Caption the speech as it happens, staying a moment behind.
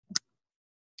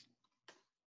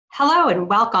Hello and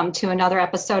welcome to another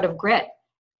episode of Grit,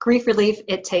 Grief Relief,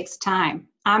 It Takes Time.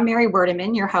 I'm Mary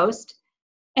Werdeman, your host.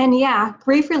 And yeah,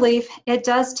 grief relief, it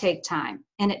does take time,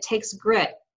 and it takes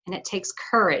grit, and it takes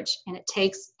courage, and it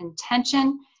takes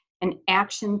intention and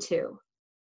action too.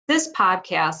 This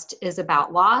podcast is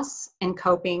about loss and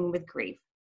coping with grief.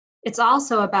 It's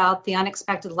also about the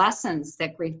unexpected lessons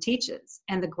that grief teaches,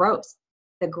 and the growth,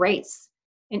 the grace,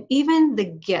 and even the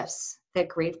gifts that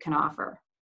grief can offer.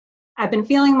 I've been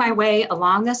feeling my way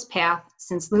along this path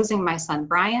since losing my son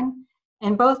Brian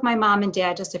and both my mom and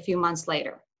dad just a few months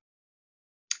later.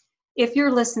 If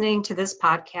you're listening to this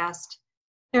podcast,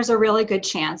 there's a really good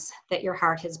chance that your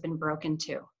heart has been broken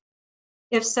too.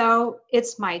 If so,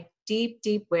 it's my deep,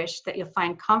 deep wish that you'll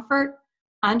find comfort,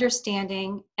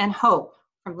 understanding, and hope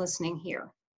from listening here.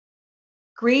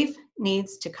 Grief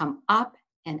needs to come up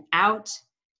and out.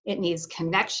 It needs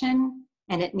connection,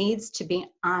 and it needs to be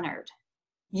honored.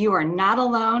 You are not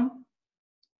alone.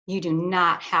 You do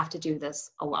not have to do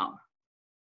this alone.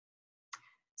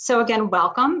 So again,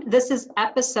 welcome. This is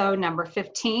episode number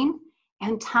 15,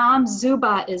 and Tom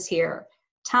Zuba is here.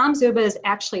 Tom Zuba is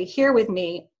actually here with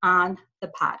me on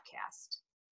the podcast.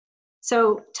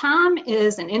 So Tom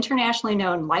is an internationally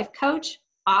known life coach,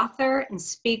 author, and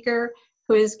speaker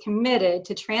who is committed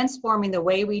to transforming the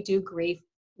way we do grief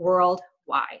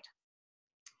worldwide.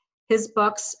 His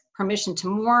books, Permission to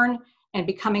Mourn and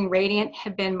Becoming Radiant,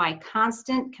 have been my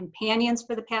constant companions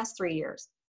for the past 3 years.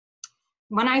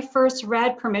 When I first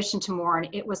read Permission to Mourn,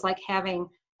 it was like having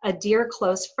a dear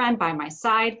close friend by my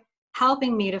side,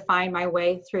 helping me to find my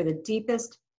way through the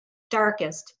deepest,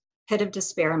 darkest pit of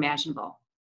despair imaginable.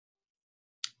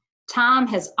 Tom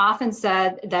has often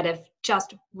said that if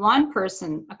just one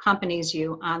person accompanies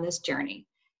you on this journey,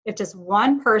 if just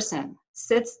one person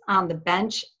sits on the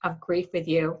bench of grief with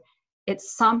you, it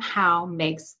somehow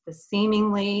makes the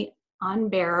seemingly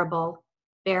unbearable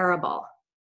bearable.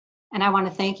 And I want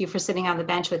to thank you for sitting on the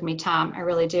bench with me, Tom. I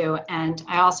really do. And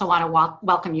I also want to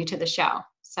welcome you to the show.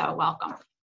 So welcome.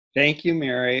 Thank you,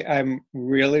 Mary. I'm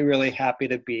really, really happy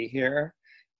to be here.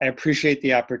 I appreciate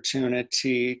the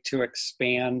opportunity to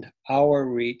expand our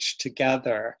reach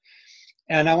together.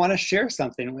 And I want to share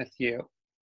something with you.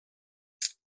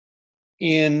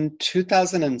 In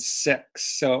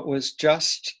 2006, so it was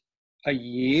just a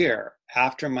year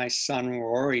after my son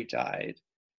Rory died,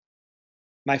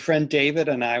 my friend David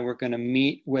and I were going to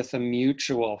meet with a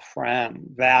mutual friend,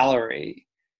 Valerie.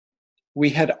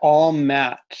 We had all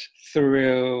met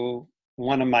through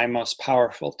one of my most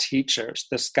powerful teachers,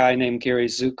 this guy named Gary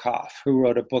Zukav, who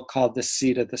wrote a book called The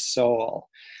Seed of the Soul.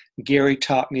 Gary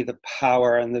taught me the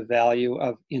power and the value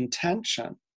of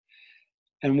intention.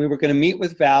 And we were going to meet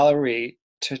with Valerie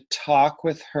to talk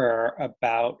with her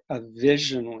about a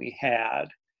vision we had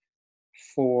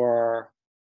for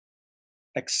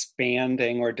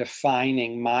expanding or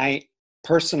defining my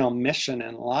personal mission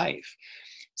in life.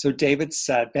 So David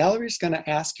said, Valerie's going to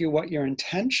ask you what your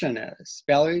intention is.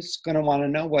 Valerie's going to want to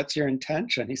know what's your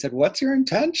intention. He said, what's your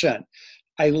intention?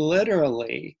 I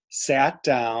literally sat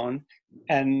down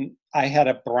and I had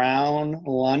a brown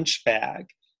lunch bag,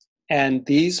 and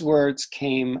these words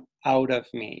came out of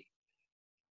me: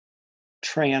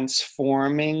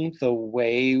 transforming the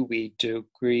way we do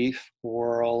grief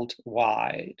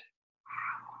worldwide.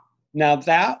 Now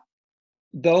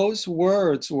those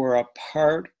words were a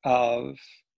part of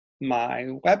my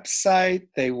website.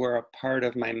 They were a part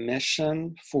of my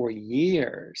mission for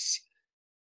years,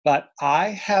 but I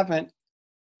haven't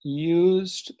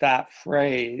used that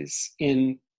phrase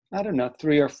in,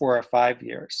 3 or 4 or 5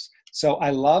 years. So I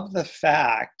love the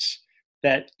fact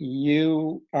that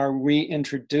you are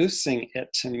reintroducing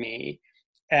it to me,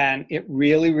 and it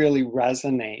really, really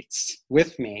resonates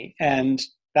with me. And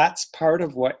that's part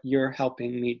of what you're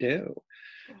helping me do.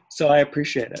 So I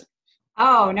appreciate it.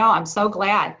 Oh, no, I'm so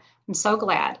glad. I'm so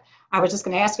glad. I was just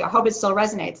going to ask you, I hope it still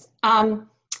resonates.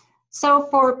 So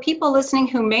for people listening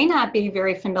who may not be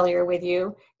very familiar with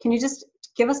you, can you just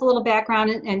give us a little background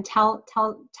and tell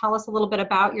us a little bit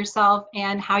about yourself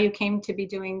and how you came to be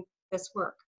doing this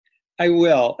work? I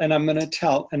will, and I'm going to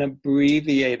tell an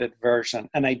abbreviated version,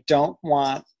 and I don't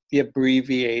want the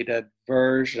abbreviated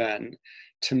version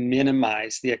to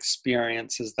minimize the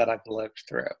experiences that I've lived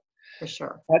through. For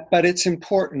sure. But it's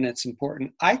important. It's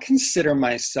important. I consider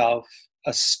myself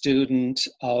a student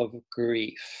of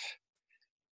grief.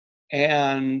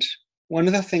 And one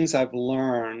of the things I've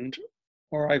learned,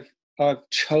 or I've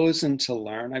chosen to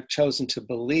learn, I've chosen to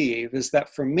believe, is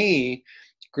that for me,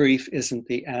 grief isn't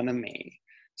the enemy.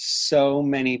 So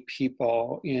many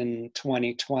people in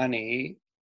 2020,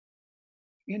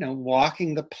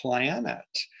 walking the planet,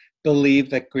 believe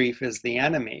that grief is the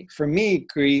enemy. For me,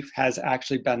 grief has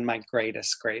actually been my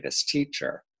greatest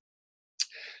teacher.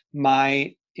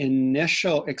 My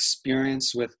initial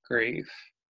experience with grief,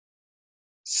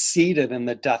 seated in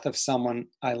the death of someone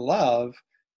I love,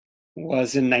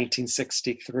 was in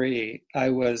 1963. I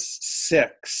was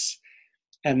 6,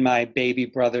 and my baby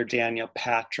brother Daniel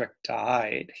Patrick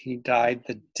died. He died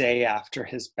the day after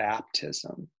his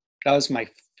baptism. That was my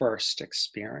first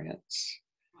experience.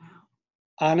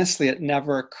 Honestly, it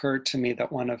never occurred to me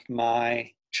that one of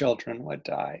my children would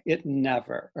die. It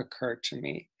never occurred to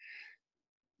me.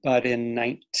 But in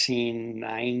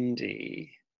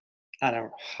 1990, on a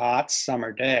hot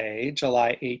summer day,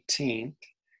 July 18th,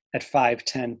 at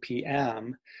 5:10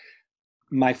 p.m.,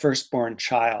 my firstborn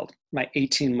child, my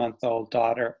 18-month-old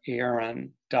daughter,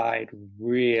 Erin, died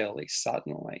really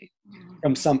suddenly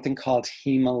from something called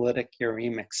hemolytic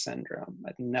uremic syndrome.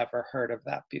 I'd never heard of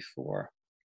that before.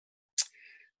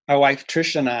 My wife,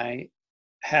 Trish, and I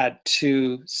had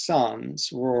 2 sons,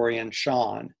 Rory and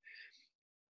Sean.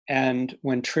 And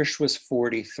when Trish was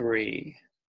 43,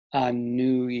 on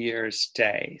New Year's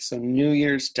Day, so New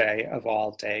Year's Day of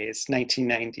all days,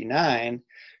 1999,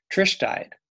 Trish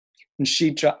died. And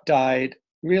she died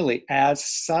really as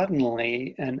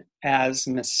suddenly and as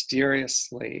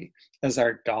mysteriously as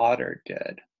our daughter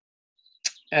did.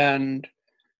 And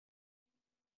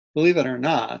believe it or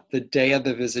not, the day of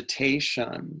the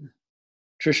visitation,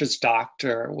 Trisha's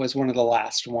doctor was one of the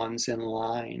last ones in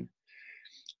line.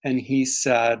 And he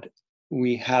said,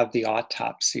 "We have the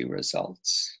autopsy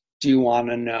results. Do you want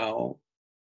to know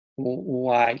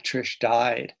why Trish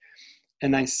died?"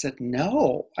 And I said,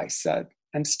 "No." I said,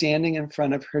 "I'm standing in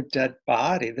front of her dead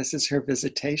body. This is her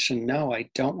visitation. No,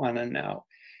 I don't want to know."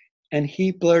 And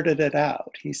he blurted it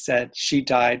out. He said, "She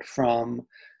died from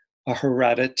a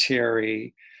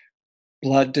hereditary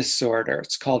blood disorder.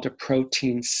 It's called a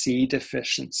protein C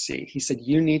deficiency." He said,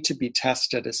 "You need to be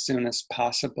tested as soon as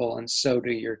possible, and so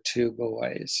do your 2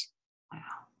 boys."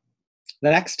 Wow. The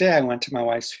next day, I went to my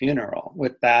wife's funeral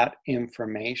with that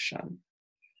information.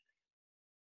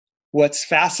 What's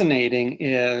fascinating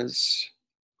is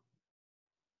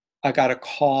I got a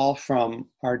call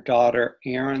from our daughter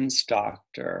Erin's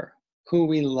doctor, who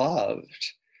we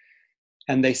loved.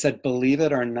 And they said, "Believe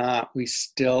it or not, we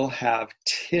still have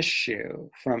tissue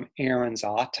from Erin's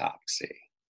autopsy."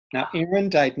 Now, Erin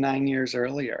died 9 years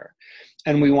earlier,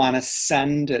 and we want to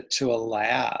send it to a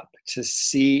lab to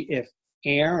see if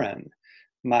Erin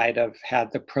might have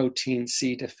had the protein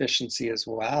C deficiency as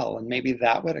well, and maybe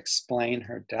that would explain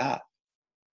her death.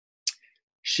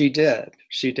 She did.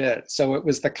 So it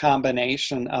was the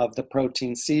combination of the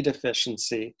protein C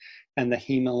deficiency and the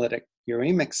hemolytic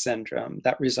uremic syndrome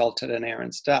that resulted in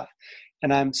Erin's death.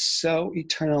 And I'm so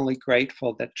eternally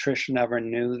grateful that Trish never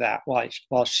knew that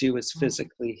while she was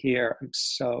physically here. I'm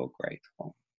so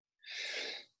grateful.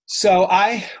 So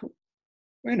I,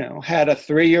 had a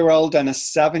 3-year-old and a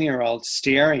 7-year-old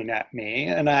staring at me.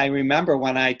 And I remember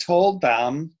when I told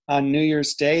them on New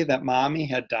Year's Day that Mommy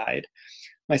had died,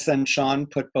 my son Sean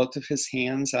put both of his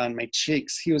hands on my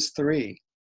cheeks. He was 3.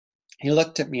 He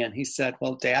looked at me and he said,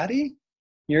 "Well, Daddy,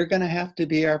 you're going to have to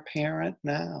be our parent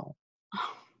now."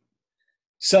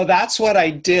 So that's what I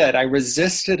did. I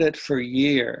resisted it for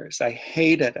years. I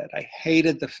hated it. I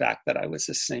hated the fact that I was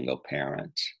a single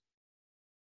parent.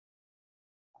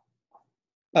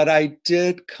 But I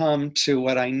did come to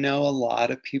what I know a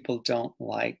lot of people don't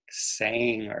like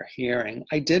saying or hearing.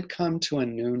 I did come to a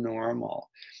new normal.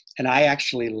 And I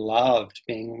actually loved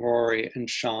being Rory and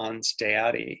Sean's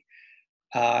daddy.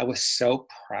 I was so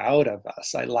proud of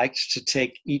us. I liked to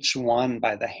take each one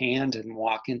by the hand and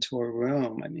walk into a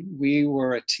room. I mean, we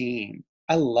were a team.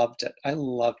 I loved it.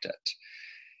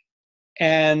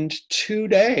 And 2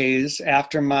 days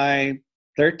after my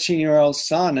 13-year-old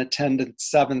son attended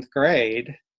 7th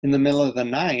grade, in the middle of the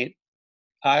night,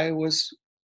 I was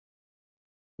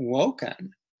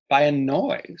woken by a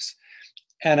noise.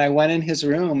 And I went in his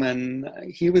room and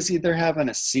he was either having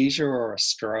a seizure or a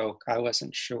stroke. I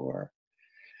wasn't sure.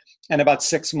 And about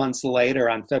 6 months later,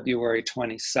 on February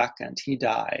 22nd, he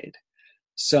died.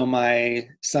 So my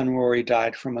son Rory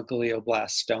died from a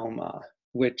glioblastoma,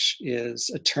 which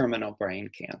is a terminal brain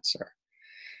cancer.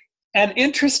 And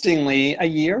interestingly,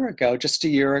 just a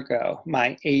year ago,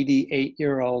 my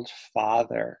 88-year-old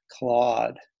father,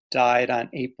 Claude, died on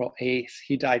April 8th.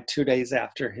 He died 2 days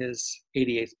after his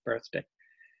 88th birthday.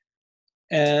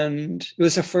 And it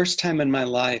was the first time in my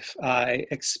life I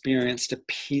experienced a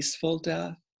peaceful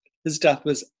death. His death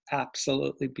was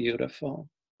absolutely beautiful.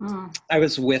 Mm. I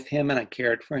was with him and I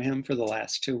cared for him for the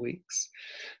last 2 weeks.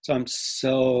 So I'm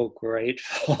so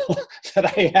grateful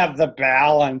that I have the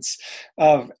balance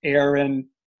of Aaron,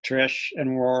 Trish,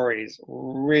 and Rory's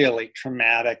really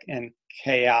traumatic and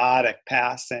chaotic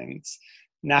passings.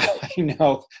 Now I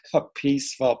know a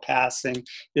peaceful passing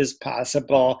is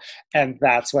possible, and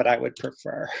that's what I would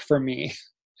prefer for me.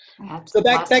 That's So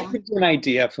that awesome. gives you an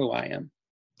idea of who I am.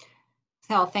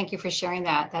 So thank you for sharing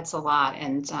that. That's a lot,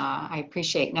 and I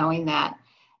appreciate knowing that.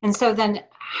 And so then,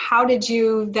 how did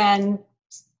you then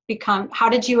how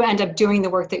did you end up doing the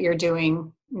work that you're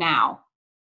doing now?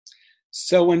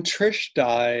 So when Trish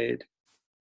died,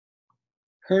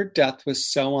 her death was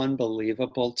so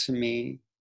unbelievable to me.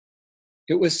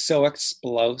 It was so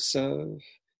explosive.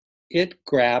 It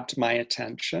grabbed my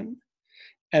attention.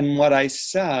 And what I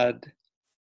said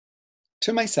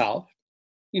to myself,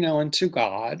 and to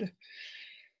God,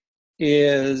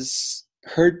 is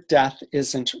her death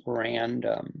isn't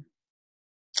random.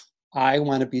 I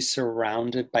want to be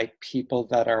surrounded by people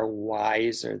that are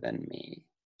wiser than me.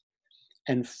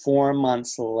 And 4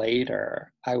 months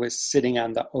later, I was sitting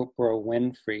on the Oprah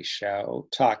Winfrey show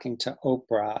talking to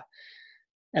Oprah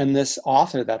and this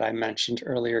author that I mentioned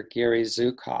earlier, Gary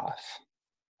Zukav.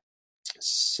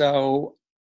 So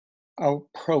a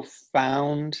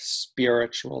profound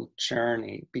spiritual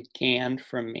journey began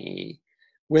for me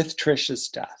with Trisha's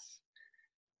death.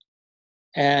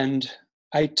 And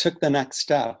I took the next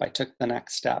step. I took the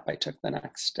next step. I took the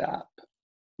next step.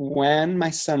 When my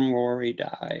son Rory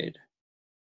died,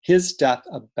 his death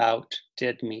about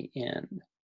did me in.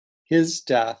 His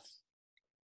death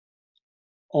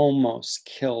almost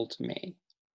killed me,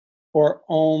 or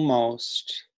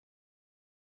almost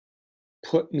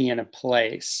put me in a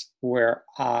place where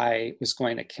I was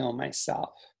going to kill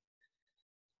myself.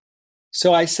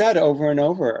 So I said over and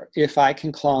over, if I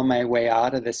can claw my way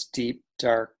out of this deep,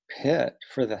 dark pit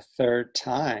for the third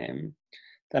time,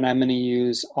 then I'm going to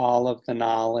use all of the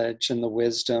knowledge and the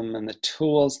wisdom and the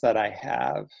tools that I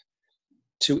have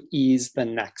to ease the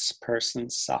next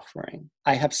person's suffering.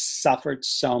 I have suffered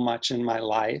so much in my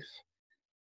life.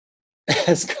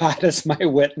 As God is my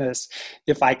witness,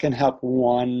 if I can help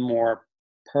one more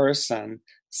person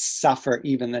suffer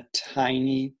even a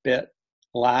tiny bit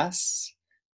less,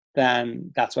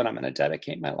 then that's what I'm going to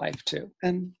dedicate my life to.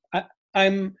 And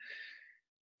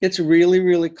it's really,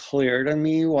 really clear to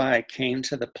me why I came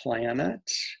to the planet.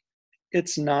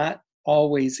 It's not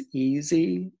always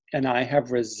easy, and I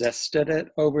have resisted it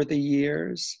over the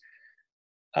years.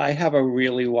 I have a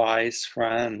really wise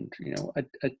friend,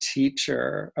 a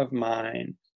teacher of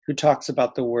mine who talks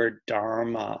about the word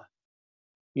dharma,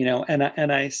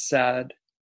 and I said,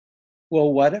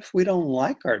 well, what if we don't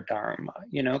like our dharma?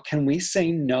 Can we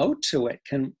say no to it?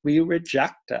 Can we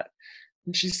reject it?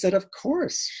 And she said, of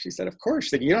course. She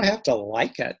said, you don't have to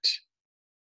like it.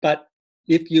 But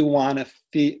if you want to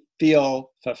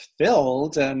feel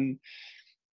fulfilled and,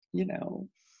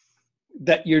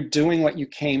 that you're doing what you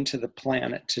came to the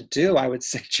planet to do, I would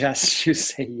suggest you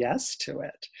say yes to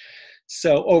it.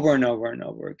 So over and over and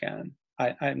over again,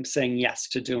 I'm saying yes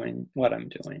to doing what I'm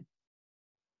doing.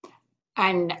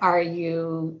 And are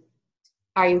you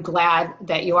glad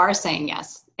that you are saying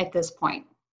yes at this point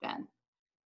then?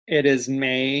 It is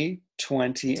May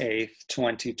 28th,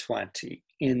 2020.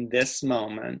 In this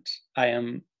moment, I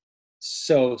am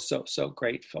so, so, so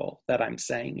grateful that I'm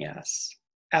saying yes.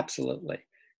 Absolutely.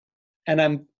 And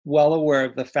I'm well aware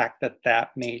of the fact that that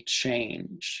may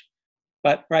change.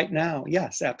 But right now,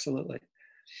 yes, absolutely.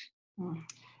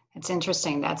 It's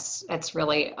interesting. That's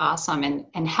really awesome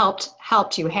and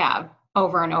helped you have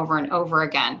over and over and over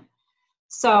again.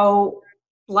 So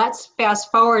let's fast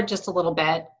forward just a little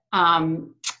bit. As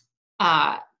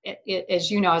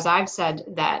you know, as I've said,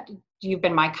 that you've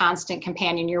been my constant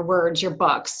companion. Your words, your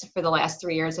books for the last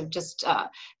 3 years have just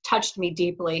touched me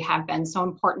deeply, have been so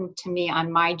important to me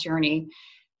on my journey,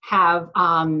 have,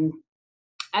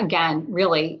 again,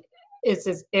 really, it's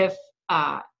as if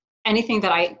anything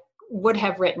that I would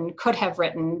have written, could have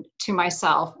written to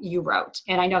myself, you wrote.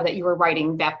 And I know that you were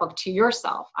writing that book to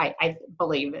yourself, I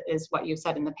believe is what you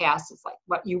said in the past. It's like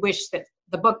what you wish that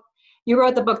you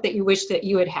wrote the book that you wish that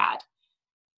you had had.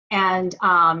 And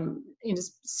it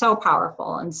is so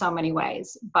powerful in so many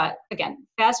ways. But again,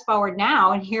 fast forward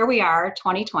now, and here we are,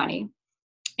 2020.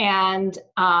 And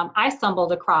I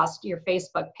stumbled across your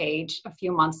Facebook page a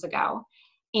few months ago.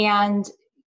 And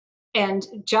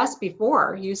just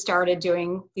before you started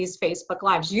doing these Facebook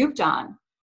Lives, you've done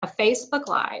a Facebook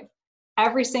Live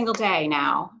every single day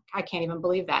now. I can't even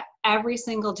believe that. Every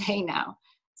single day now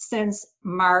since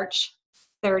March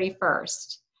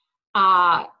 31st.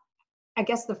 I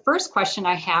guess the first question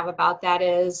I have about that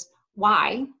is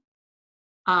why?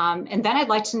 And then I'd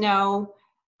like to know,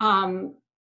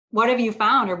 what have you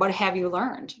found or what have you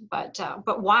learned? But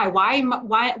why?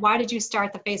 Why did you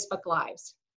start the Facebook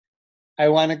Lives? I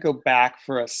want to go back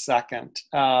for a second.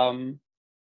 I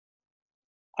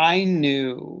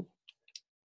knew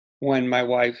when my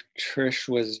wife Trish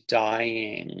was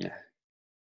dying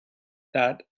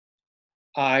that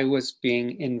I was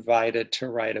being invited to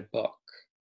write a book.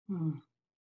 Hmm.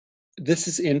 This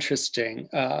is interesting.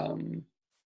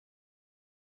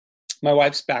 My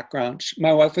wife's background,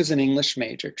 my wife was an English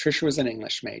major. Trish was an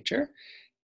English major.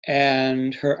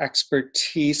 And her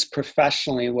expertise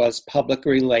professionally was public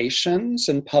relations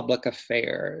and public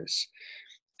affairs.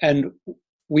 And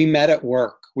we met at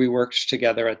work. We worked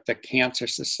together at the Cancer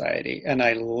Society. And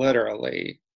I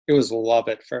literally, it was love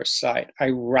at first sight. I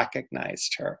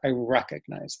recognized her. I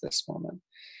recognized this woman.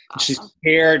 She Awesome.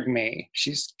 scared me.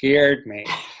 She scared me.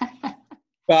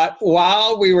 But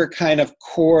while we were kind of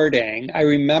courting, I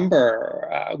remember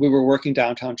we were working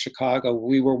downtown Chicago.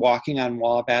 We were walking on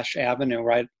Wabash Avenue,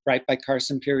 right by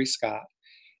Carson Peary Scott.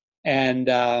 And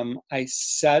I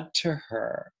said to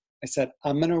her, I said,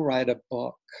 I'm going to write a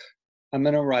book. I'm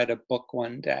going to write a book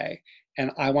one day.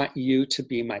 And I want you to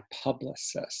be my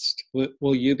publicist.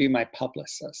 Will you be my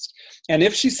publicist? And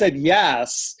if she said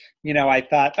yes, I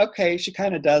thought, okay, she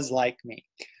kind of does like me.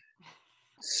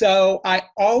 So I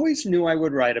always knew I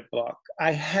would write a book.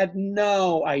 I had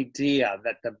no idea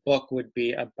that the book would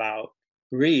be about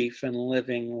grief and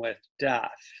living with death.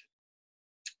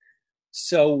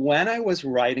 So when I was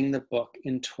writing the book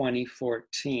in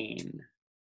 2014,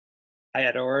 I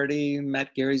had already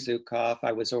met Gary Zukav.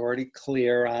 I was already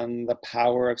clear on the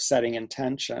power of setting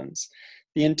intentions.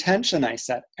 The intention I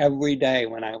set every day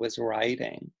when I was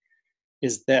writing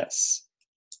is this.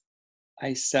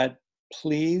 I said,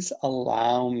 please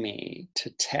allow me to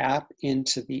tap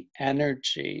into the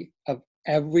energy of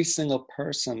every single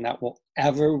person that will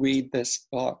ever read this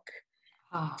book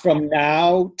from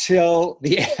now till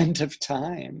the end of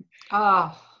time.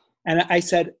 And I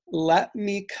said, let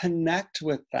me connect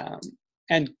with them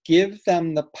and give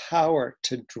them the power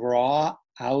to draw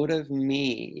out of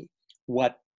me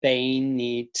what they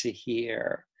need to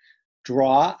hear.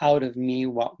 Draw out of me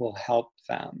what will help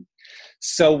them.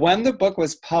 So when the book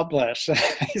was published,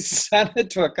 I sent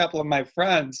it to a couple of my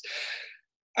friends.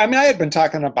 I mean, I had been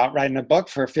talking about writing a book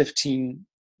for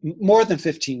more than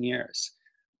 15 years.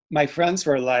 My friends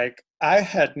were like, I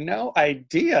had no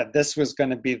idea this was going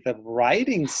to be the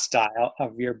writing style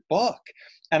of your book.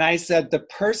 And I said, the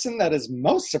person that is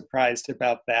most surprised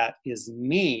about that is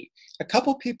me. A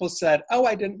couple people said, oh,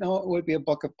 I didn't know it would be a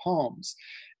book of poems.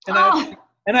 And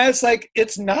I was like,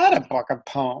 it's not a book of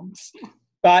poems.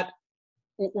 But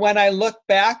when I look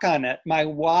back on it, my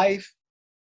wife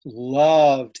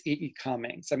loved E.E.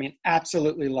 Cummings. I mean,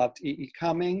 absolutely loved E.E.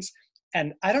 Cummings.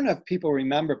 And I don't know if people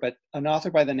remember, but an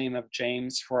author by the name of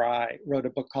James Fry wrote a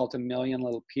book called A Million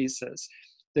Little Pieces.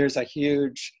 There's a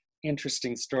huge,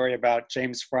 interesting story about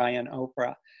James Fry and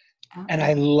Oprah. And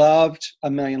I loved A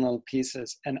Million Little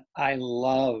Pieces. And I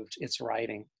loved its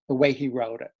writing, the way he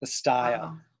wrote it, the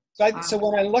style. So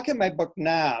when I look at my book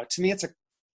now, to me,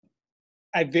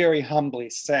 I very humbly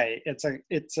say it's a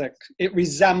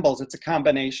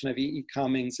combination of E.E.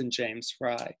 Cummings and James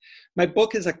Fry. My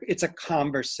book it's a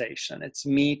conversation. It's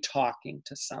me talking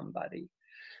to somebody.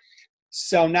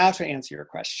 So now to answer your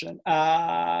question,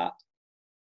 the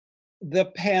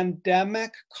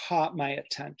pandemic caught my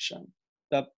attention.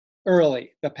 Well,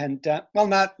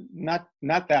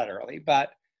 not that early,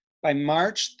 but by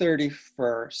March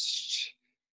 31st,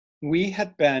 we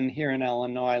had been here in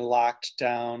Illinois locked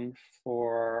down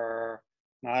for,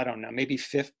 I don't know,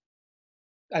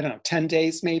 10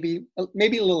 days, maybe a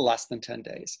little less than 10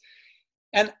 days.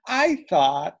 And I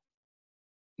thought,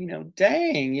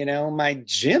 dang, my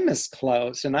gym is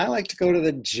closed and I like to go to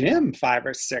the gym 5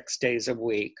 or 6 days a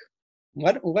week.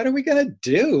 What are we going to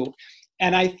do?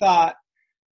 And I thought,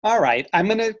 all right, I'm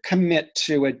going to commit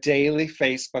to a daily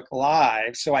Facebook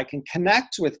Live so I can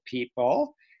connect with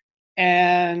people.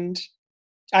 And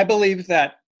I believe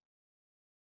that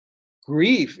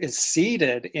grief is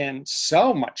seated in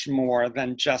so much more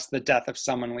than just the death of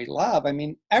someone we love. I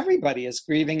mean, everybody is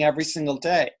grieving every single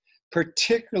day,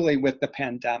 particularly with the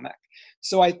pandemic.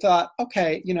 So I thought,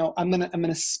 okay, I'm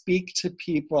gonna speak to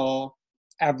people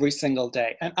every single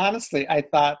day. And honestly, I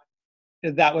thought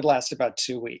that would last about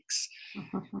 2 weeks.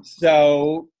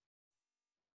 So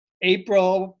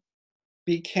April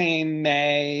became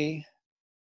May.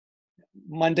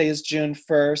 Monday is June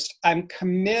 1st. I'm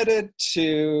committed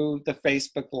to the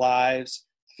Facebook Lives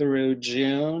through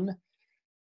June.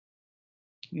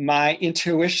 My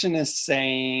intuition is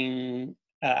saying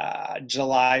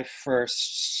July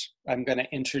 1st, I'm going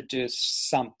to introduce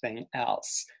something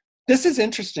else. This is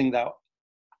interesting, though.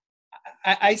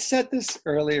 I said this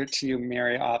earlier to you,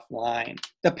 Mary, offline.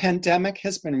 The pandemic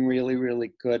has been really,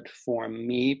 really good for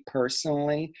me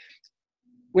personally,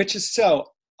 which is so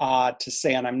odd to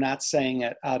say, and I'm not saying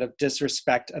it out of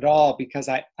disrespect at all, because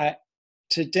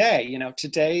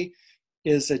today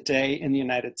is a day in the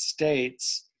United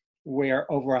States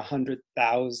where over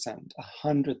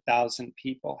 100,000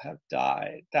 people have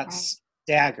died. That's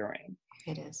staggering.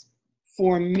 It is.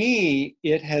 For me,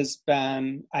 it has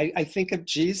been, I think of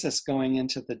Jesus going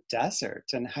into the desert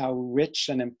and how rich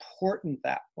and important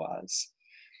that was.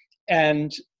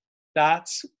 And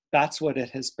that's what it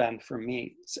has been for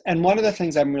me. And one of the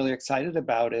things I'm really excited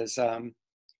about is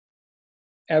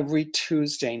every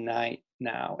Tuesday night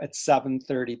now at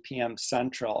 7:30 p.m.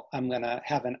 Central, I'm going to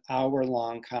have an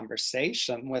hour-long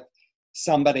conversation with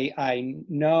somebody I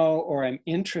know or I'm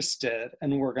interested,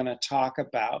 and we're going to talk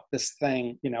about this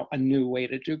thing, a new way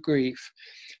to do grief.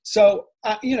 So,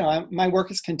 my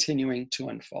work is continuing to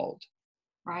unfold.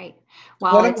 Right.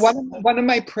 Well, one of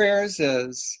my prayers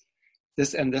is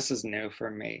this, and this is new for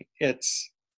me.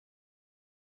 It's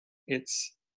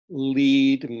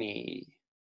lead me.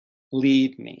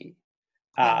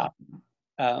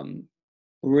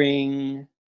 Bring,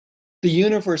 the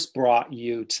universe brought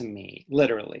you to me,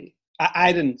 literally.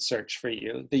 I didn't search for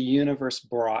you. The universe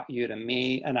brought you to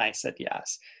me, and I said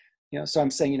yes. So I'm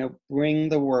saying, bring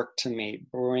the work to me,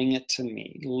 bring it to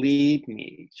me, lead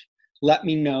me, let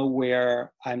me know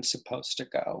where I'm supposed to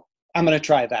go. I'm going to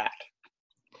try that.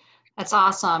 That's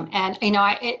awesome. And,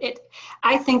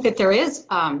 I think that there is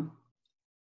a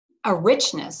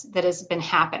richness that has been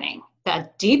happening,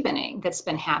 that deepening that's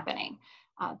been happening.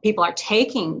 People are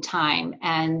taking time,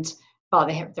 and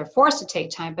they're forced to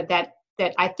take time, but that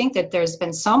I think that there's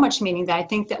been so much meaning that I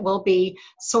think that we'll be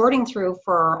sorting through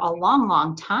for a long,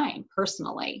 long time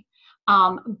personally.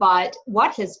 But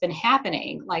what has been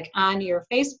happening, like on your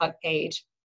Facebook page,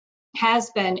 has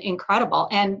been incredible.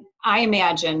 And I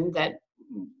imagine that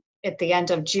at the end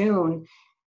of June,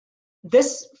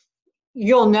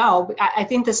 you'll know, I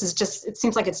think this is just, it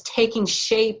seems like it's taking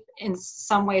shape in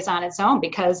some ways on its own,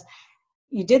 because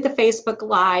you did the Facebook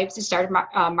Lives. You started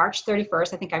March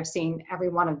 31st. I think I've seen every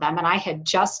one of them. And I had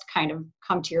just kind of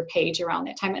come to your page around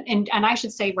that time. And I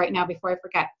should say right now, before I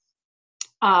forget,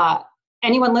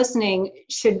 anyone listening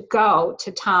should go to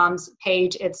Tom's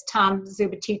page. It's Tom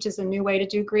Zuba Teaches a New Way to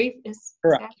Do Grief.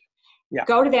 Correct. Yeah.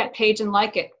 Go to that page and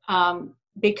like it,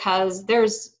 because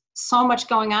there's so much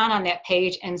going on that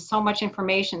page, and so much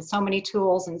information, so many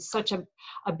tools, and such a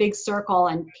big circle,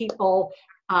 and people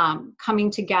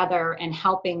coming together and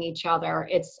helping each other.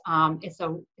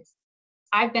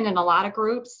 I've been in a lot of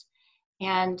groups,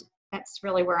 and that's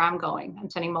really where I'm going. I'm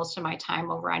spending most of my time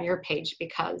over on your page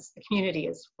because the community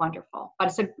is wonderful, but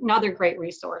it's another great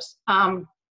resource.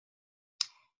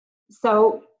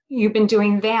 So you've been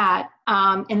doing that,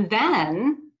 and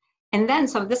then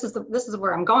so this is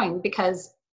where I'm going,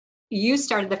 because you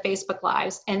started the Facebook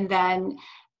Lives, and then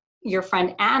your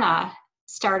friend Anna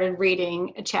started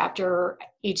reading a chapter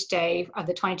each day of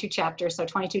the 22 chapters, so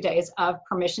 22 days of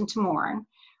Permission to Mourn,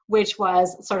 which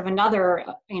was sort of another,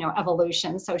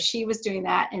 evolution. So she was doing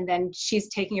that, and then she's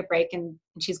taking a break, and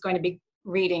she's going to be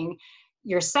reading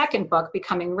your second book,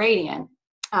 Becoming Radiant,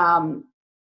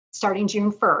 starting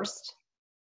June 1st,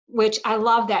 which I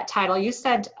love that title. You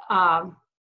said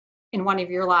in one of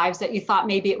your lives that you thought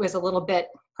maybe it was a little bit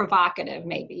provocative,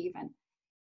 maybe even.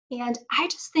 And I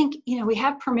just think, we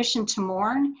have Permission to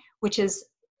Mourn, which is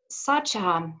such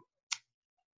the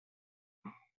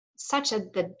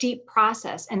deep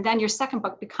process. And then your second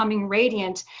book, Becoming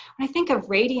Radiant. When I think of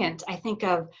radiant, I think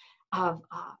of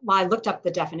I looked up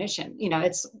the definition.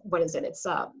 It's, what is it? It's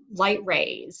light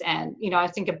rays, and I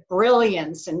think of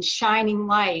brilliance and shining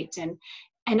light and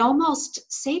almost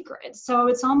sacred. So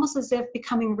it's almost as if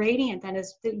becoming radiant then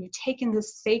is that you've taken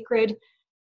this sacred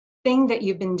thing that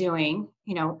you've been doing,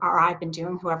 or I've been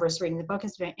doing, whoever's reading the book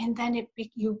is doing, and then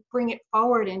you bring it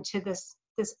forward into this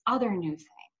other new thing.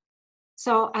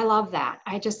 So I love that.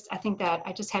 I think that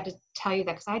I just had to tell you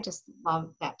that, because I just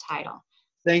love that title.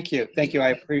 Thank you. I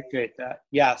appreciate that.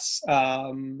 Yes.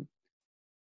 The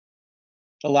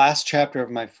last chapter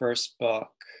of my first book,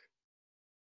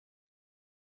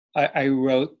 I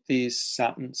wrote these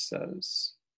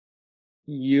sentences.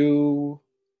 You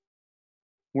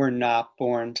were not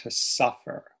born to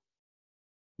suffer.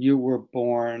 You were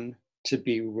born to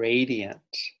be radiant,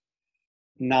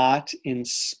 not in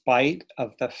spite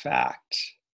of the fact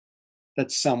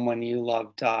that someone you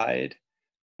love died,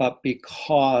 but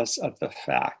because of the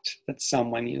fact that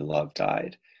someone you love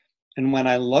died. And when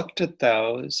I looked at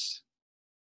those,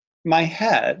 my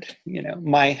head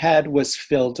was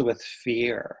filled with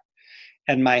fear.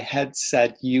 And my head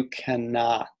said, you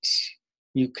cannot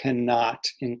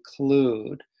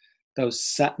include those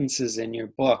sentences in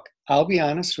your book. I'll be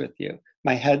honest with you.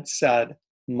 My head said,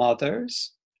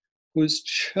 mothers whose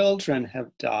children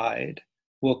have died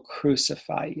will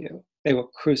crucify you. They will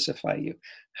crucify you.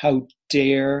 How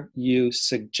dare you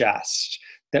suggest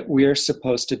that we're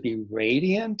supposed to be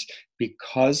radiant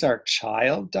because our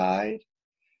child died?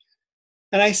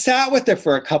 And I sat with it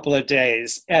for a couple of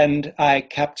days, and I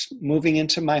kept moving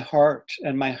into my heart,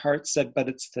 and my heart said, but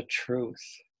it's the truth.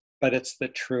 But it's the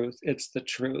truth. It's the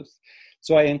truth.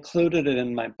 So I included it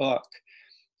in my book.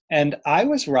 And I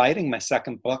was writing my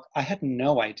second book. I had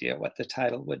no idea what the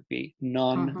title would be.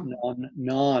 None.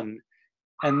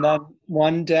 And then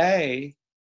one day,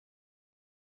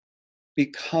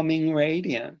 becoming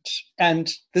radiant. And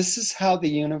this is how the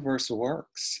universe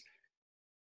works.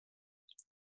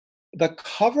 The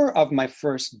cover of my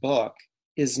first book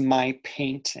is my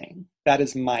painting. That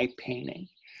is my painting.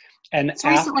 And so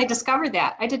recently discovered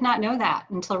that. I did not know that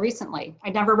until recently. I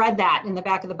never read that in the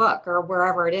back of the book or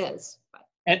wherever it is.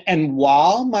 And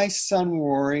while my son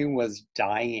Rory was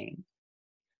dying,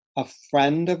 a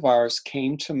friend of ours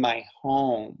came to my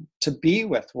home to be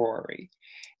with Rory.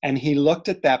 And he looked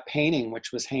at that painting,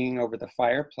 which was hanging over the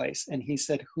fireplace, and he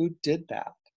said, who did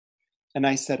that? And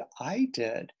I said, I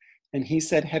did. And he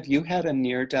said, have you had a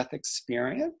near-death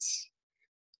experience?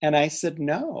 And I said,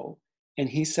 no. And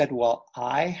he said, well,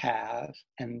 I have.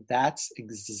 And that's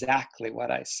exactly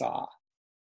what I saw.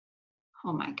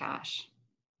 Oh my gosh.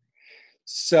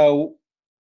 So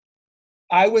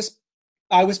I was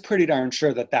pretty darn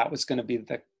sure that was going to be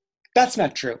that's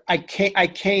not true. I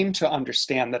came to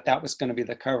understand that was going to be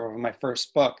the cover of my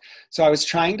first book. So I was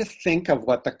trying to think of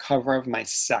what the cover of my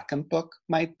second book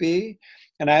might be.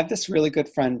 And I have this really good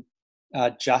friend,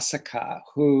 Jessica,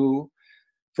 who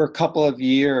for a couple of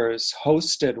years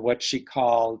hosted what she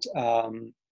called, oh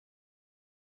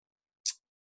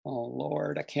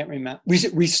Lord, I can't remember,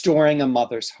 Restoring a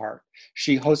Mother's Heart.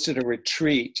 She hosted a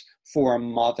retreat for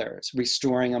mothers,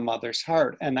 restoring a mother's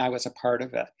heart, and I was a part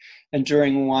of it. And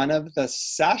during one of the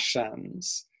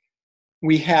sessions,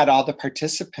 we had all the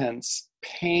participants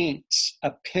paint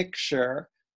a picture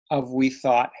of we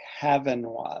thought heaven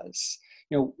was.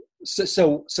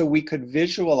 So we could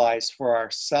visualize for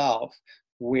ourselves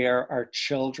where our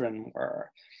children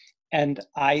were. And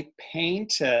I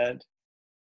painted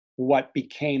what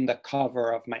became the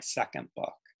cover of my second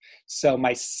book. So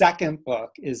my second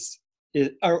book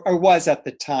was at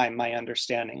the time my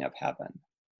understanding of heaven.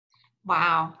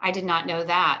 Wow, I did not know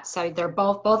that. So they're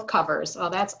both covers. Oh,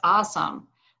 that's awesome.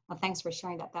 Well, thanks for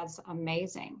sharing that. That's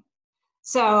amazing.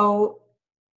 So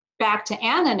back to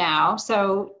Anna now.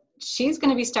 So she's going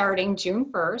to be starting June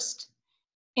 1st.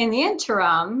 In the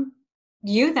interim,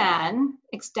 you then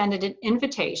extended an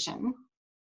invitation,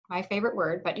 my favorite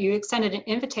word, but you extended an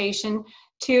invitation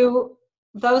to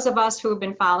those of us who have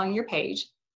been following your page.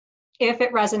 If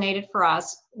it resonated for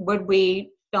us, would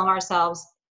we film ourselves,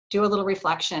 do a little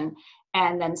reflection,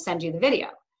 and then send you the video,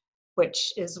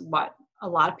 which is what a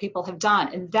lot of people have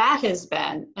done. And that has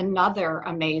been another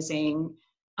amazing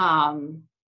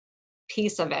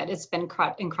piece of it. It's been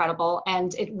incredible.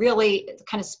 And it really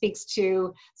kind of speaks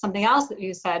to something else that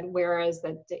you said, whereas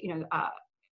that,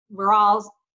 we're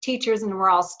all teachers and we're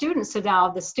all students. So now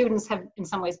the students have in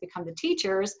some ways become the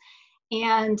teachers.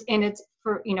 And it's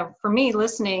for me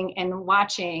listening and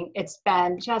watching, it's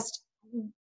been just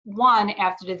one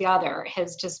after the other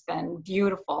has just been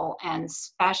beautiful and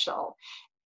special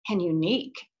and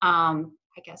unique. I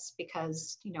guess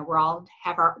because,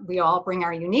 we all bring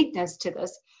our uniqueness to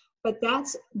this, but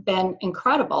that's been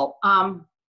incredible.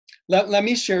 Let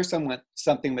me share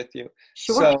something with you.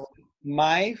 Sure. So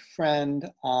my friend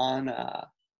Anna,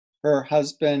 her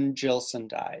husband Jilson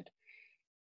died,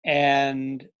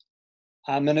 and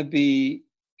I'm going to be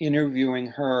interviewing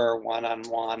her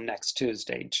one-on-one next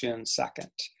Tuesday, June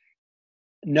 2nd.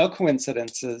 No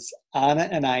coincidences. Anna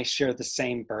and I share the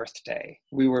same birthday.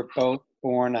 We were both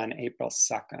born on April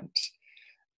 2nd.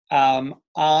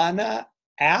 Anna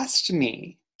asked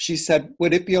me, she said,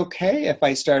 would it be okay if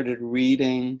I started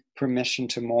reading Permission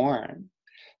to Mourn?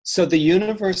 So the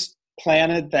universe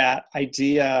planted that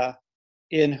idea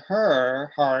in her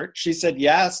heart. She said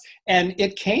yes, and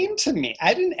it came to me.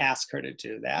 I didn't ask her to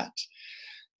do that.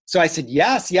 So I said,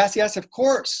 yes, of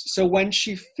course. So when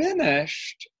she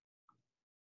finished,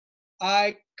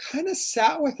 I kind of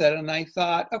sat with it and I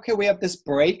thought, okay, we have this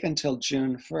break until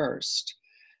June 1st.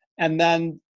 And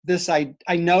then I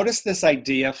noticed this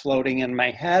idea floating in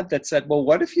my head that said, well,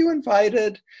 what if you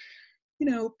invited,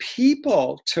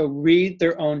 people to read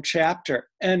their own chapter?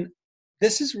 And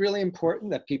this is really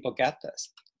important that people get this.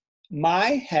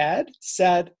 My head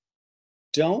said,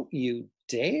 don't you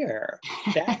dare.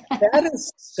 That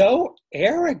is so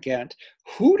arrogant.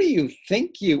 Who do you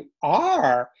think you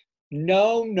are?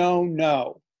 No, no,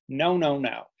 no, no, no,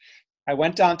 no. I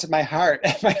went down to my heart,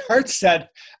 and my heart said,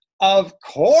 of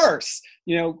course,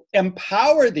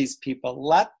 empower these people.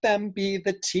 Let them be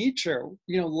the teacher.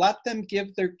 Let them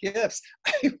give their gifts.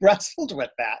 I wrestled with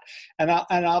that. And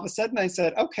all of a sudden I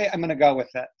said, okay, I'm going to go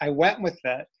with it. I went with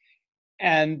it.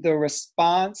 And the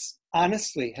response,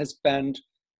 honestly, has been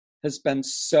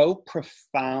so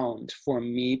profound for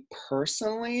me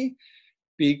personally,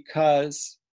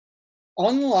 because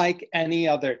unlike any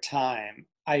other time,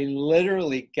 I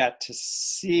literally get to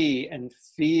see and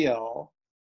feel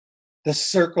the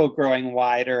circle growing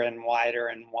wider and wider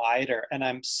and wider. And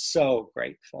I'm so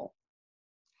grateful.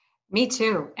 Me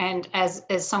too. And as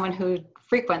someone who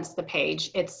frequents the page,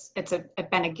 it's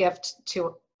been a gift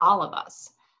to all of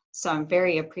us. So I'm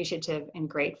very appreciative and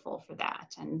grateful for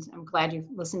that. And I'm glad you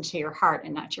listened to your heart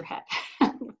and not your head.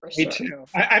 For sure. Me too.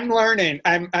 I'm learning.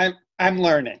 I'm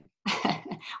learning.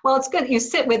 Well, it's good. You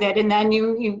sit with it, and then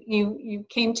you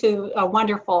came to a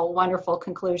wonderful, wonderful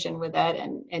conclusion with it,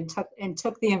 and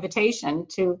took the invitation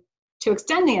to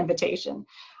extend the invitation,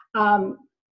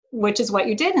 which is what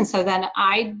you did. And so then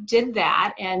I did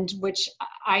that, and it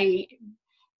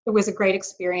was a great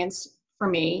experience for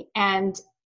me. And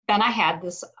then I had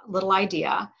this little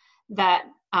idea that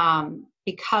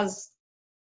because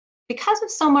of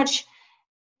so much.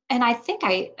 And I think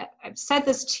I've said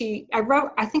this to you,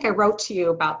 I think I wrote to you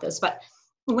about this, but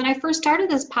when I first started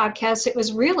this podcast, it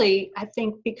was really, I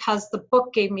think, because the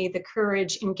book gave me the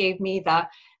courage and gave me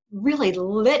really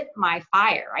lit my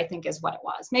fire, I think is what it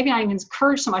was. Maybe not even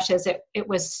courage so much as it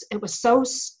was so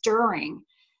stirring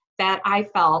that I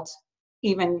felt,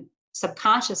 even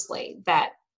subconsciously,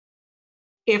 that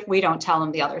if we don't tell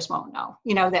them, the others won't know,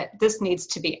 that this needs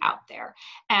to be out there.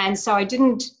 And so I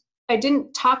didn't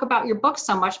talk about your book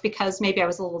so much because maybe I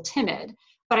was a little timid,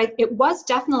 but it was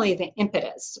definitely the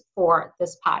impetus for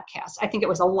this podcast. I think it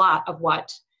was a lot of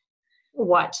what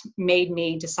made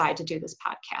me decide to do this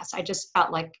podcast. I just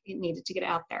felt like it needed to get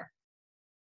out there.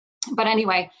 But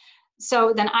anyway,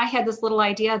 so then I had this little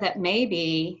idea that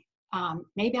maybe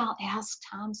I'll ask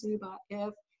Tom Zuba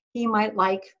if he might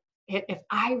like it if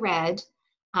I read,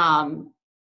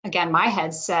 again, my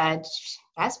head said,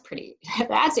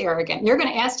 that's arrogant. You're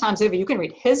going to ask Tom Zuba, you can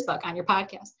read his book on your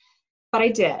podcast. But I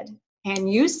did.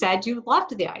 And you said you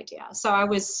loved the idea. So I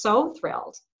was so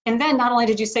thrilled. And then not only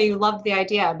did you say you loved the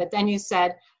idea, but then you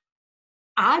said,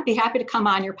 I'd be happy to come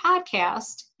on your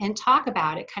podcast and talk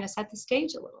about it, kind of set the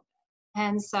stage a little bit.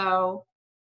 And so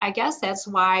I guess that's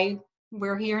why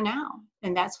we're here now.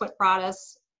 And that's what brought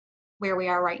us where we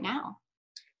are right now.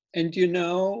 And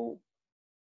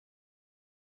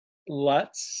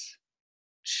let's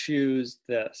choose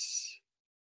this.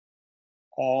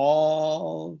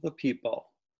 All the people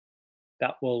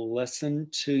that will listen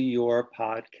to your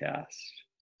podcast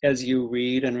as you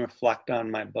read and reflect on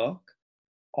my book,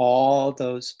 all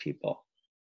those people,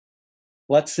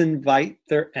 let's invite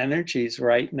their energies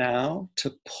right now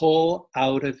to pull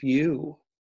out of you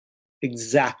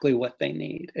exactly what they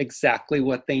need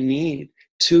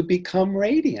to become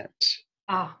radiant.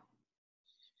 Oh,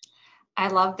 I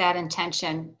love that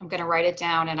intention. I'm going to write it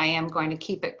down, and I am going to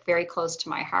keep it very close to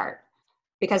my heart,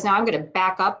 because now I'm going to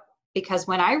back up, because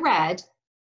when I read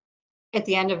at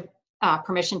the end of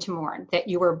Permission to Mourn that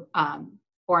you were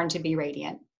born to be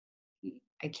radiant,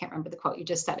 I can't remember the quote, you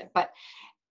just said it, but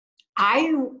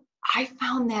I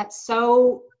found that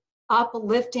so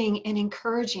uplifting and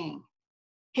encouraging.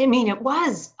 I mean, it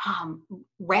was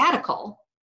radical.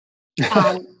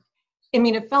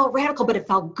 It felt radical, but it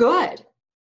felt good.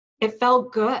 It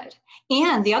felt good.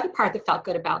 And the other part that felt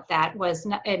good about that was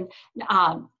not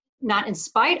in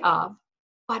spite of,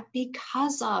 but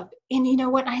because of. And you know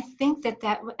what? I think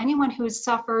that anyone who's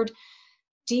suffered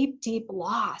deep, deep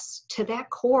loss to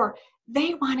that core,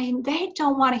 they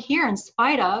don't want to hear in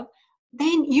spite of.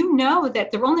 Then that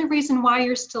the only reason why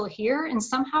you're still here and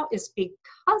somehow is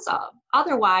because of.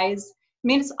 Otherwise,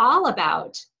 it's all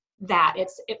about that.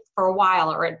 It's for a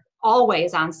while, or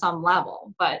always on some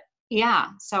level. But yeah,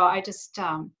 so I just,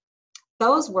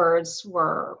 those words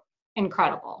were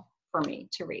incredible for me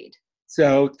to read.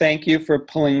 So thank you for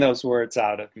pulling those words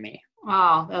out of me.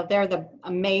 Oh, they're the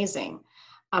amazing,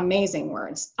 amazing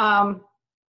words.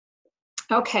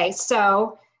 Okay,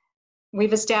 so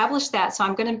we've established that. So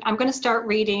I'm gonna start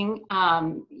reading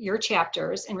your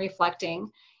chapters and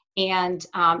reflecting, and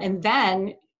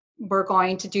then we're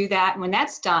going to do that. And when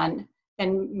that's done,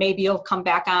 then maybe you'll come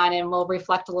back on and we'll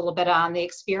reflect a little bit on the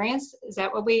experience. Is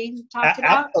that what we talked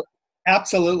about?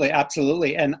 Absolutely,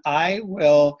 absolutely. And I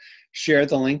will share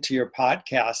the link to your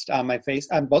podcast on my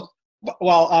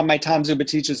on my Tom Zuba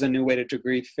Teaches a New Way to Do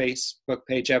Grief Facebook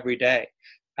page every day.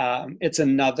 It's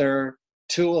another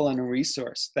tool and a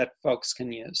resource that folks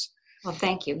can use. Well,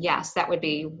 thank you. Yes, that would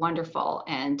be wonderful.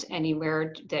 And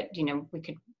anywhere that, we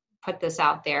could put this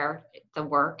out there, the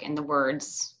work and the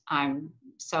words, I'm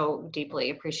so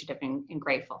deeply appreciative and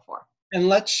grateful for. And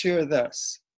let's share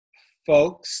this.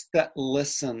 Folks that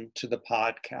listen to the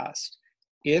podcast,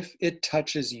 if it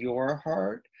touches your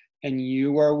heart and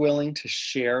you are willing to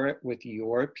share it with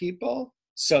your people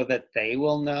so that they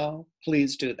will know,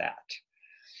 please do that.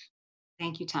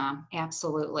 Thank you, Tom.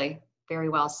 Absolutely. Very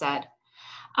well said.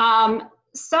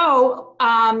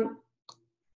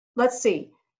 Let's see.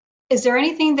 Is there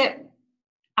anything that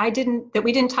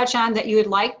we didn't touch on that you would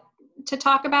like to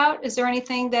talk about? Is there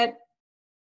anything that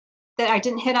I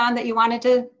didn't hit on that you wanted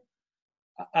to?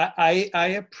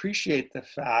 I appreciate the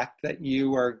fact that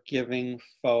you are giving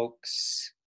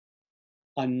folks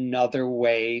another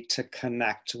way to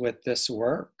connect with this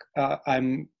work.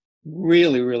 I'm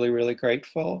really, really, really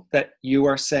grateful that you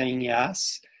are saying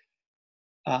yes.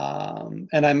 And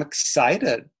I'm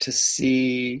excited to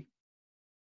see,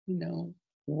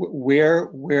 where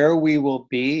we will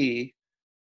be,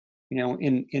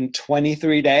 in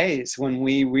 23 days when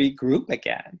we regroup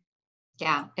again.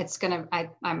 Yeah, it's gonna.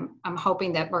 I'm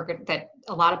hoping that that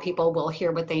a lot of people will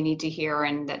hear what they need to hear,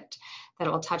 and that it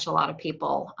will touch a lot of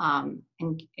people,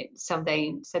 so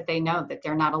they know that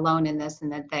they're not alone in this,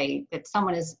 and that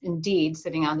someone is indeed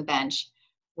sitting on the bench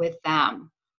with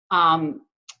them. I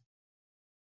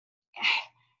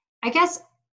guess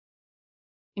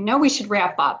we should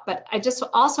wrap up, but I just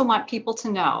also want people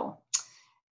to know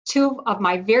two of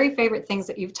my very favorite things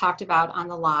that you've talked about on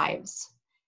the lives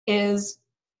is.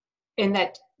 And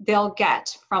that they'll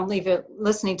get from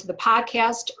listening to the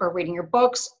podcast or reading your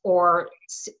books or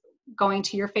going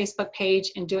to your Facebook page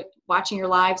and watching your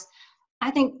lives. I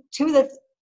think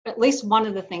at least one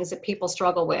of the things that people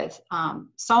struggle with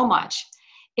so much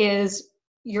is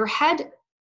your head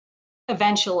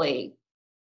eventually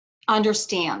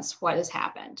understands what has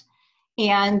happened,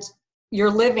 and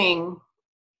you're living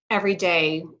every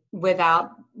day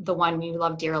without the one you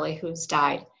love dearly who's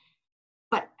died.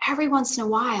 But every once in a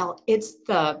while, it's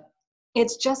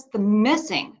just the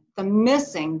missing. I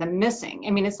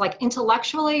mean, it's like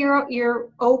intellectually you're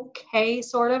okay,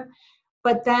 sort of,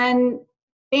 but then,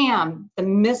 bam, the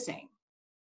missing.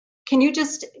 Can you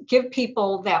just give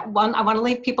people that one? I want to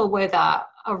leave people with a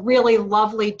really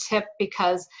lovely tip,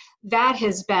 because that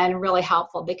has been really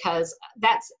helpful, because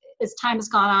that's, as time has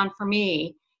gone on for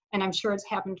me, and I'm sure it's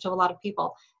happened to a lot of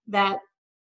people, that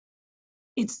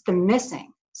it's the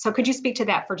missing. So could you speak to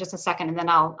that for just a second, and then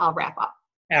I'll wrap up?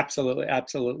 Absolutely,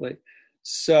 absolutely.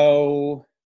 So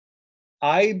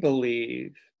I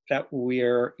believe that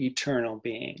we're eternal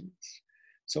beings.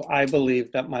 So I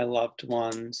believe that my loved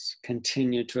ones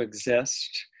continue to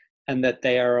exist and that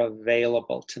they are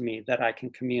available to me, that I can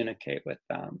communicate with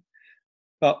them.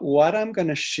 But what I'm going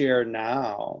to share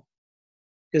now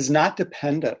is not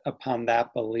dependent upon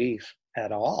that belief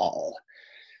at all.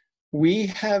 We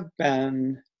have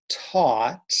been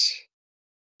taught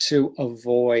to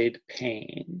avoid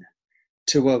pain,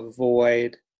 to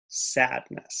avoid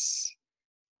sadness.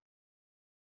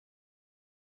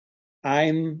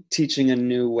 I'm teaching a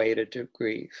new way to do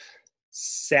grief.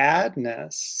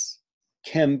 Sadness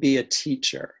can be a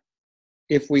teacher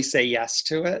if we say yes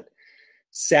to it.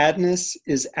 Sadness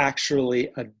is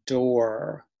actually a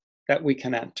door that we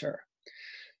can enter.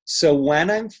 So when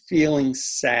I'm feeling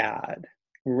sad,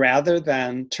 rather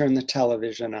than turn the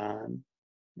television on,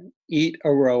 eat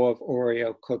a row of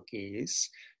Oreo cookies,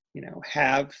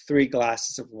 have 3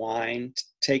 glasses of wine,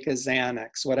 take a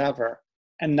Xanax, whatever.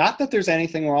 And not that there's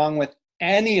anything wrong with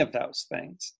any of those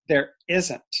things. There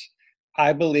isn't.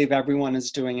 I believe everyone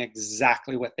is doing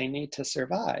exactly what they need to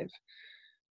survive.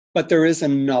 But there is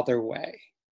another way.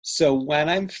 So when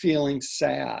I'm feeling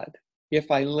sad, if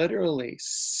I literally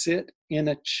sit in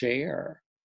a chair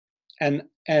and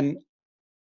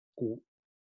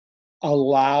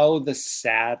allow the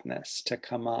sadness to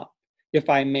come up, if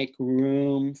I make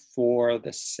room for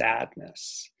the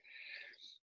sadness,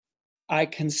 I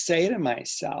can say to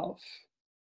myself,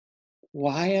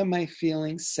 why am I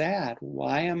feeling sad?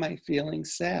 Why am I feeling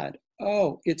sad?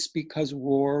 Oh, it's because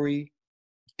Rory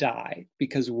died,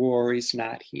 because Rory's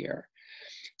not here.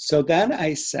 So then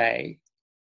I say,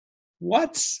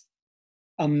 what's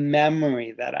a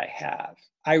memory that I have?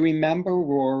 I remember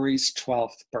Rory's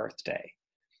 12th birthday.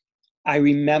 I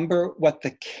remember what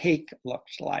the cake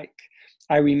looked like.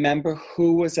 I remember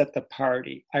who was at the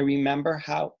party. I remember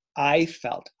how I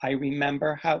felt. I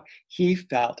remember how he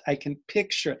felt. I can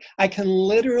picture it. I can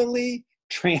literally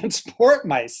transport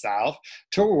myself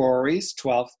to Rory's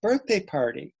 12th birthday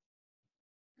party.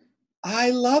 I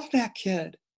love that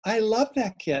kid. I love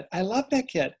that kid. I love that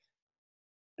kid.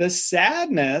 The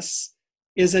sadness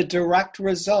is a direct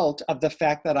result of the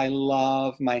fact that I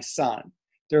love my son.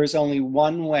 There is only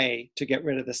one way to get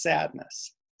rid of the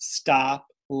sadness. Stop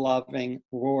loving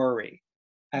Rory.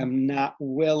 I'm not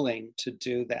willing to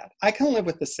do that. I can live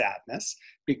with the sadness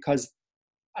because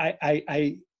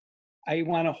I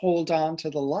want to hold on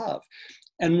to the love.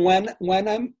 And when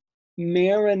I'm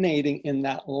marinating in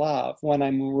that love, when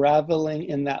I'm reveling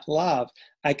in that love,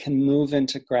 I can move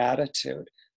into gratitude.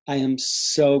 I am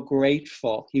so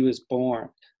grateful he was born.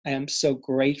 I am so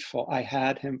grateful I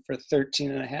had him for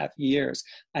 13 and a half years.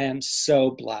 I am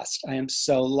so blessed. I am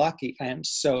so lucky. I am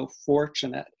so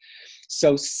fortunate.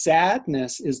 So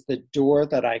sadness is the door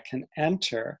that I can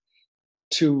enter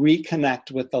to reconnect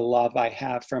with the love I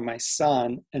have for my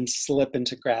son and slip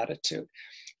into gratitude.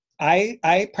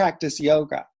 I practice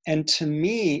yoga, and to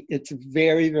me, it's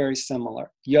very, very similar.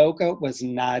 Yoga was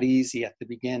not easy at the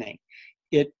beginning.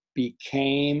 It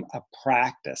became a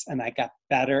practice, and I got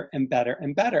better and better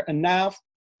and better. And now,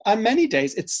 on many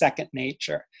days, it's second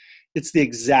nature. It's the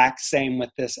exact same with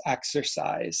this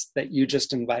exercise that you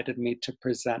just invited me to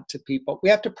present to people. We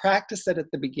have to practice it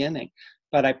at the beginning,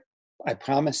 but I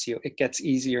promise you, it gets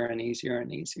easier and easier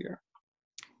and easier.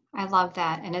 I love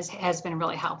that, and it has been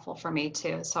really helpful for me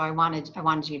too. So I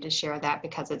wanted you to share that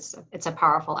because it's a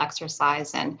powerful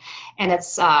exercise, and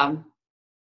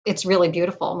it's really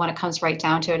beautiful when it comes right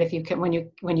down to it. If you can, when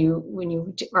you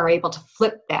are able to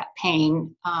flip that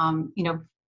pain,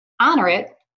 honor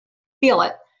it, feel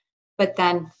it, but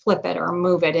then flip it or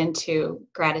move it into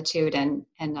gratitude and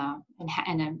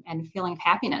feeling of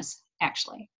happiness,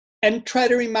 actually. And try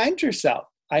to remind yourself,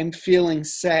 I'm feeling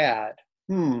sad.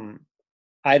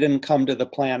 I didn't come to the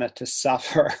planet to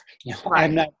suffer.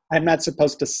 Right. I'm not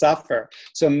supposed to suffer.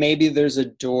 So maybe there's a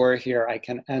door here I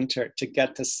can enter to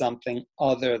get to something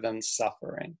other than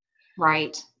suffering.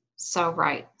 Right. So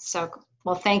right. So,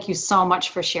 well, thank you so much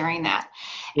for sharing that.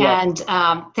 Yeah.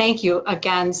 And thank you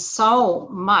again so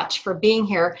much for being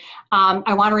here.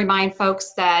 I want to remind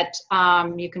folks that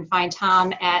you can find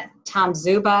Tom at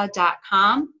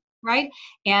tomzuba.com, right?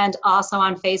 And also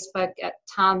on Facebook at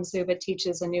Tom Zuba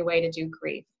Teaches a New Way to Do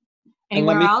Grief.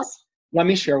 Anywhere else? Let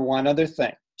me share one other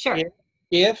thing. Sure.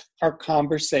 If our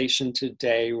conversation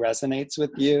today resonates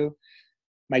with you,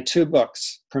 my 2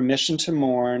 books, Permission to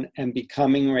Mourn and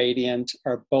Becoming Radiant,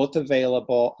 are both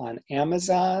available on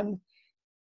Amazon.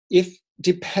 If,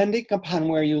 depending upon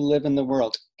where you live in the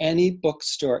world, any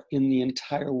bookstore in the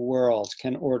entire world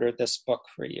can order this book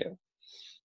for you.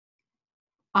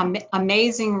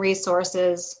 Amazing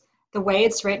resources. The way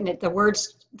it's written, the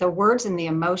words and the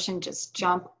emotion just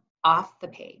jump off the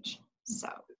page. So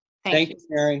thank you,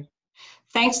 Mary.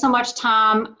 Thanks so much,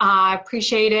 Tom. I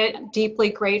appreciate it. Deeply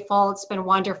grateful. It's been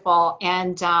wonderful.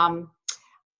 And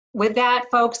with that,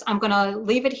 folks, I'm going to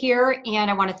leave it here.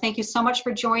 And I want to thank you so much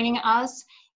for joining us.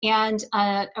 And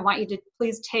I want you to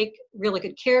please take really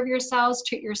good care of yourselves,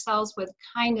 treat yourselves with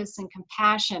kindness and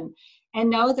compassion, and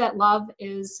know that love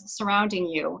is surrounding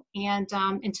you. And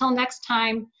until next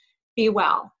time, be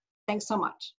well. Thanks so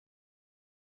much.